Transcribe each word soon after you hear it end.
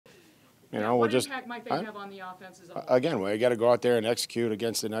we'll what just impact might they have on the offense as a whole? again, we got to go out there and execute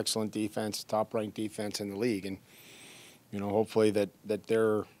against an excellent defense, top-ranked defense in the league, and hopefully that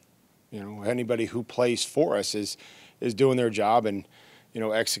they're anybody who plays for us is doing their job and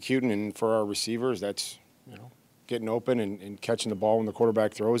executing, and for our receivers, that's getting open and catching the ball when the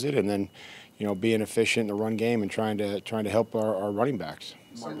quarterback throws it, and then being efficient in the run game and trying to help our running backs.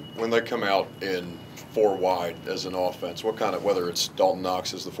 When they come out in 4 wide as an offense, what kind of, whether it's Dalton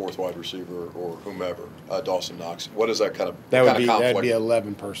Knox as the 4th wide receiver or whomever, Dawson Knox, what is that kind of conflict? That'd be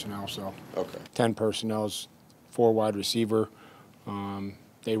 11 personnel, so okay. 10 personnel's 4 wide receiver.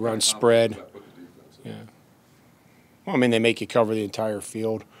 They run spread. Yeah. Well, I mean, they make you cover the entire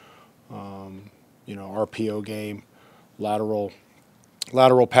field. RPO game, lateral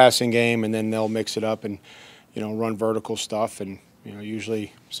passing game, and then they'll mix it up and run vertical stuff, and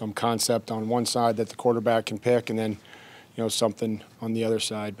usually some concept on one side that the quarterback can pick, and then something on the other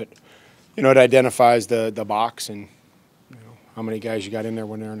side. But it identifies the box and how many guys you got in there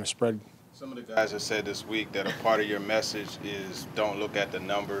when they're in a spread. Some of the guys have said this week that a part of your message is don't look at the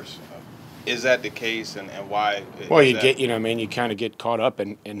numbers. Is that the case, and why? Well, you kind of get caught up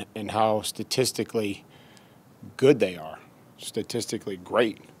in how statistically good they are, statistically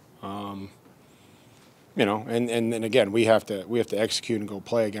great. And then again, we have to execute and go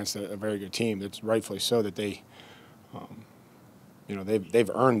play against a very good team. That's rightfully so that they,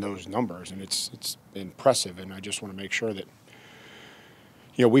 they've earned those numbers, and it's impressive. And I just want to make sure that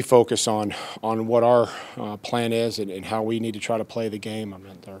we focus on what our plan is and how we need to try to play the game. I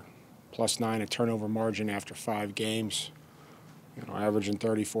mean, they're +9 in turnover margin after 5 games, averaging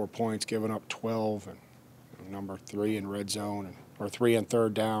 34 points, giving up 12, and number 3 in red zone, or 3 in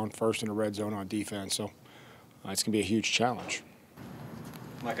third down, first in the red zone on defense. So it's going to be a huge challenge.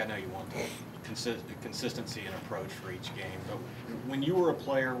 Mike, I know you want consistency and approach for each game, but when you were a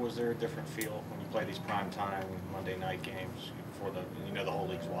player, was there a different feel when you play these primetime Monday night games before the whole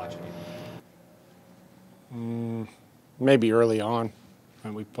league's watching you? Maybe early on,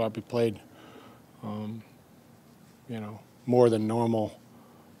 and we probably played, more than normal,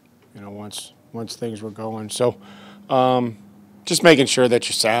 once things were going. So just making sure that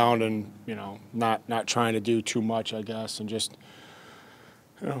you're sound and, not trying to do too much, I guess, and just,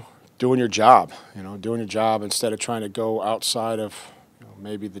 doing your job, instead of trying to go outside of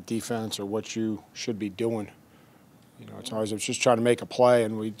maybe the defense or what you should be doing. It's just trying to make a play,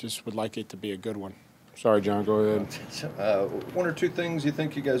 and we just would like it to be a good one. Sorry, John, go ahead. 1 or 2 things you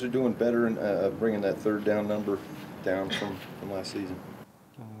think you guys are doing better in bringing that third down number down from last season?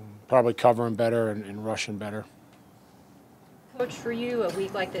 Probably covering better and rushing better. Coach, for you, a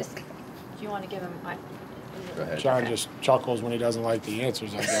week like this, do you want to give him John just chuckles when he doesn't like the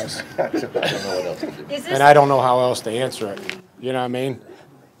answers, I guess. I don't know what else to do. And I don't know how else to answer it. You know what I mean?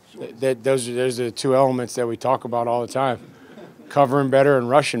 Those are the 2 elements that we talk about all the time. Covering better and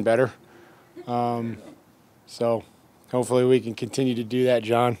rushing better. So hopefully we can continue to do that,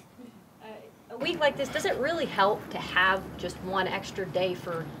 John. a week like this, does it really help to have just one extra day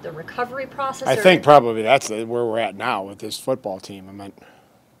for the recovery process? I think probably that's where we're at now with this football team. I mean,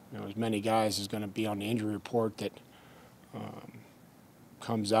 as many guys as going to be on the injury report that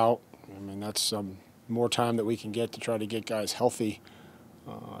comes out. I mean, that's some more time that we can get to try to get guys healthy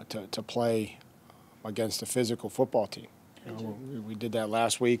to play against a physical football team. We did that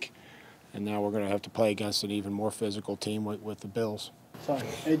last week, and now we're going to have to play against an even more physical team with the Bills. Sorry,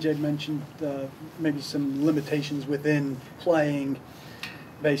 AJ mentioned maybe some limitations within playing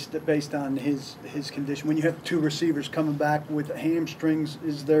based on his condition. When you have 2 receivers coming back with hamstrings,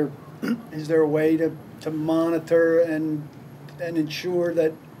 is there a way to monitor and ensure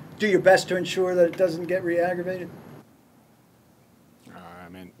that, do your best to ensure that it doesn't get re-aggravated? I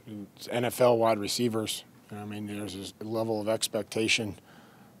mean, it's NFL wide receivers. I mean, there's this level of expectation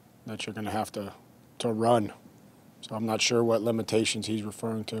that you're going to have to run. So I'm not sure what limitations he's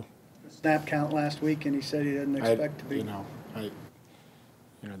referring to. Snap count last week, and he said he didn't expect to be.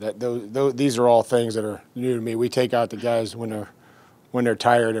 These are all things that are new to me. We take out the guys when they're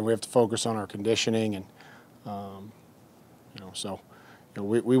tired, and we have to focus on our conditioning, and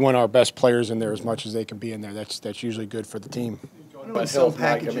we want our best players in there as much as they can be in there. That's usually good for the team. I know in some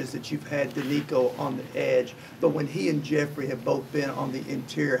packages that you've had Danico on the edge, but when he and Jeffrey have both been on the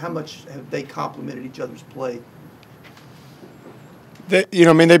interior, how much have they complemented each other's play? They've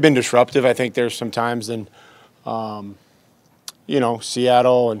been disruptive. I think there's some times in,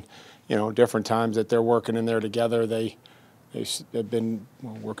 Seattle and, different times that they're working in there together. They've been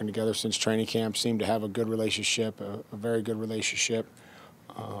working together since training camp, seem to have a good relationship, a very good relationship.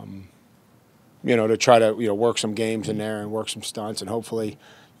 To try to, work some games in there and work some stunts, and hopefully,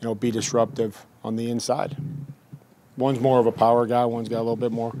 be disruptive on the inside. One's more of a power guy. One's got a little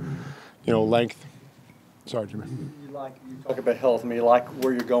bit more, length. Sorry, Jimmy. You talk about health. I mean, you like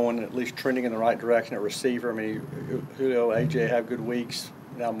where you're going, at least trending in the right direction at receiver. I mean, Julio, AJ have good weeks.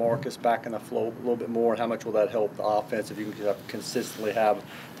 Now Marcus back in the flow a little bit more. How much will that help the offense if you can consistently have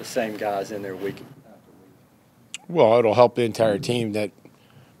the same guys in there week after week? Well, it'll help the entire team that,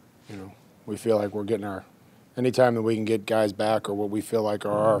 we feel like we're getting our – anytime that we can get guys back or what we feel like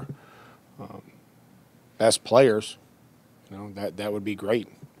are our best players, that would be great.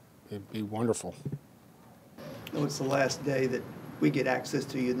 It'd be wonderful. No, it's the last day that we get access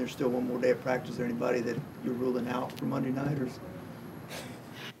to you, and there's still one more day of practice. Is there anybody that you're ruling out for Monday nighters?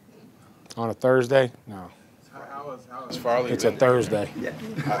 On a Thursday? No. How is Farley It's a Thursday. Yeah.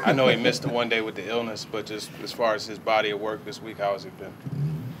 I know he missed the one day with the illness, but just as far as his body of work this week, how has it been?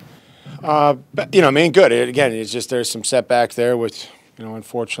 But good. Again, it's just there's some setback there with,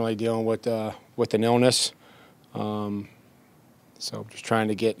 unfortunately dealing with an illness. So just trying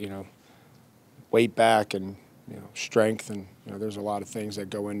to get, weight back and, strength, and there's a lot of things that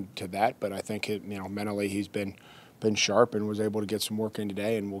go into that. But I think mentally he's been sharp and was able to get some work in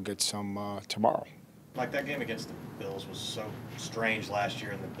today, and we'll get some tomorrow. Like that game against the Bills was so strange last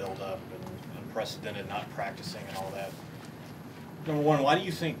year in the build-up and unprecedented, not practicing and all that. Number one, why do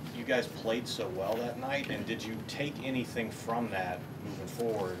you think you guys played so well that night, and did you take anything from that moving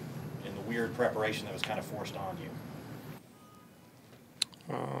forward in the weird preparation that was kind of forced on you?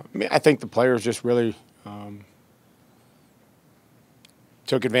 I think the players just really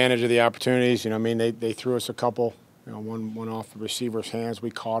took advantage of the opportunities. They threw us a couple. One off the receiver's hands.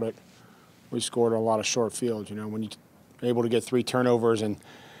 We caught it. We scored a lot of short fields. When you're able to get 3 turnovers and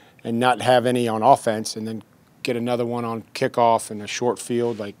not have any on offense, and then get another one on kickoff in a short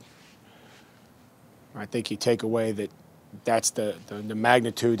field, I think you take away that's the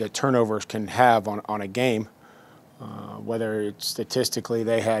magnitude that turnovers can have on a game. Whether it's statistically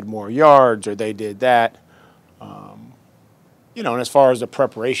they had more yards or they did that. And as far as the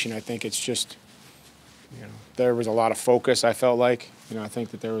preparation, I think it's just, there was a lot of focus, I felt like. I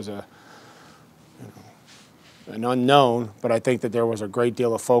think that there was an unknown, but I think that there was a great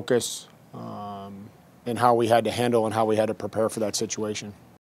deal of focus in how we had to handle and how we had to prepare for that situation.